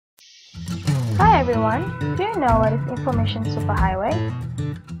everyone, do you know what is Information Superhighway?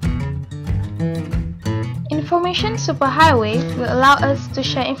 Information Superhighway will allow us to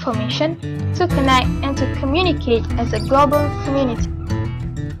share information, to connect and to communicate as a global community.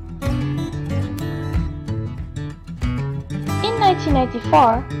 In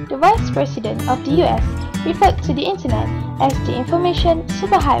 1994, the Vice President of the US referred to the Internet as the Information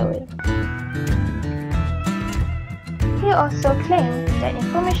Superhighway. He also claimed that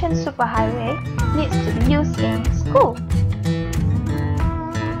Information Superhighway needs to be used in school.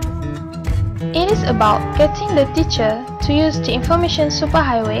 It is about getting the teacher to use the Information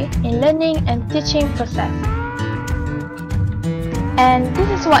Superhighway in learning and teaching process. And this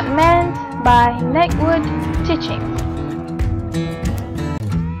is what meant by network teaching.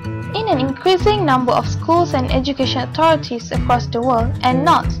 In an increasing number of schools and education authorities across the world, and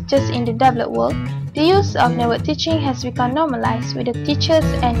not just in the developed world, the use of network teaching has become normalized, with the teachers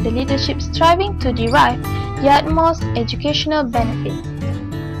and the leadership striving to derive the utmost educational benefit.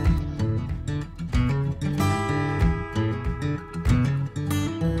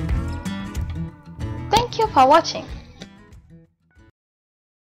 Thank you for watching.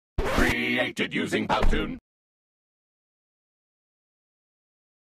 Created using Powtoon.